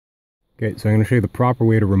Okay, so I'm going to show you the proper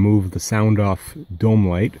way to remove the sound off dome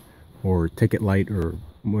light or ticket light or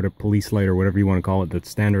what a police light or whatever you want to call it, that's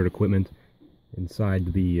standard equipment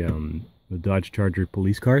inside the Dodge Charger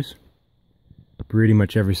police cars. Pretty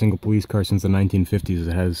much every single police car since the 1950s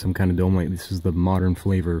that has some kind of dome light. This is the modern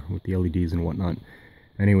flavor with the LEDs and whatnot.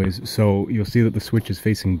 Anyways, so you'll see that the switch is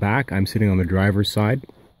facing back. I'm sitting on the driver's side.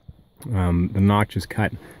 The notch is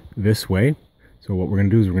cut this way. So what we're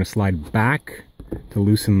going to do is we're going to slide back to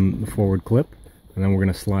loosen the forward clip, and then we're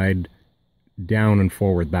going to slide down and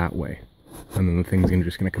forward that way. And then the thing's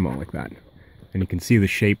just going to come out like that. And you can see the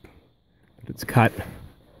shape that it's cut.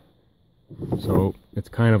 So it's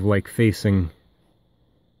kind of like facing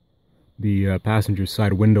the passenger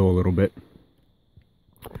side window a little bit.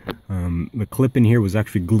 The clip in here was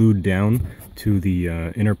actually glued down to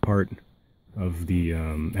the inner part of the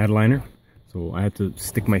headliner. So I had to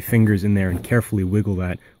stick my fingers in there and carefully wiggle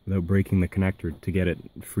that without breaking the connector to get it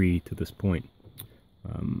free to this point.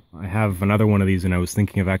 I have another one of these, and I was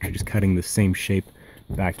thinking of actually just cutting the same shape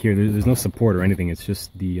back here. There's no support or anything. It's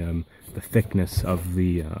just the thickness of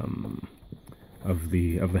the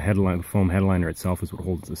headline, the foam headliner itself is what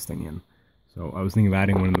holds this thing in. So I was thinking of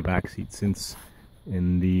adding one in the back seat, since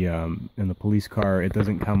in the police car it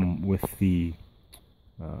doesn't come with the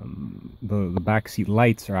back seat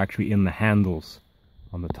lights are actually in the handles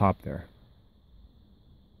on the top there.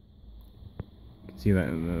 You can see that,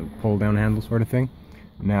 the pull down handle sort of thing.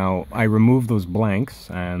 Now I removed those blanks,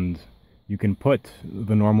 and you can put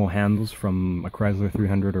the normal handles from a Chrysler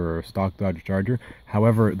 300 or a stock Dodge Charger.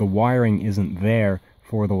 However, the wiring isn't there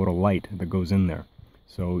for the little light that goes in there.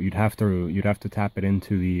 So you'd have to tap it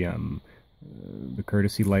into the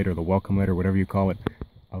courtesy light or the welcome light or whatever you call it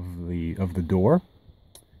of the door,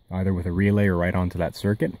 either with a relay or right onto that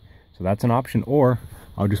circuit. So that's an option, or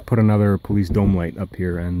I'll just put another police dome light up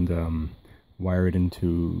here and wire it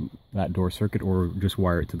into that door circuit, or just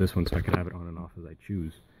wire it to this one so I can have it on and off as I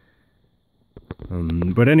choose.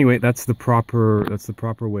 But anyway, that's the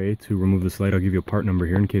proper way to remove this light. I'll give you a part number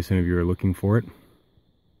here in case any of you are looking for it.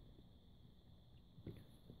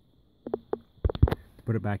 To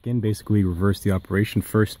put it back in, basically reverse the operation.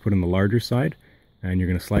 First put in the larger side, and you're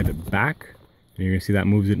going to slide it back, and you're going to see that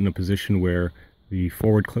moves it in a position where the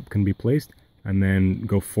forward clip can be placed, and then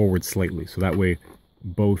go forward slightly, so that way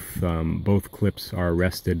both clips are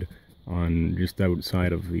rested on just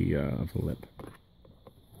outside of the lip.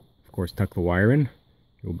 Of course, tuck the wire in,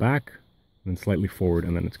 go back, and then slightly forward,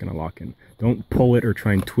 and then it's going to lock in. Don't pull it or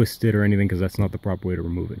try and twist it or anything, because that's not the proper way to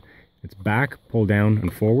remove it. It's back, pull down,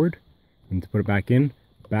 and forward, and to put it back in,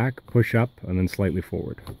 back, push up, and then slightly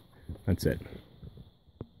forward. That's it.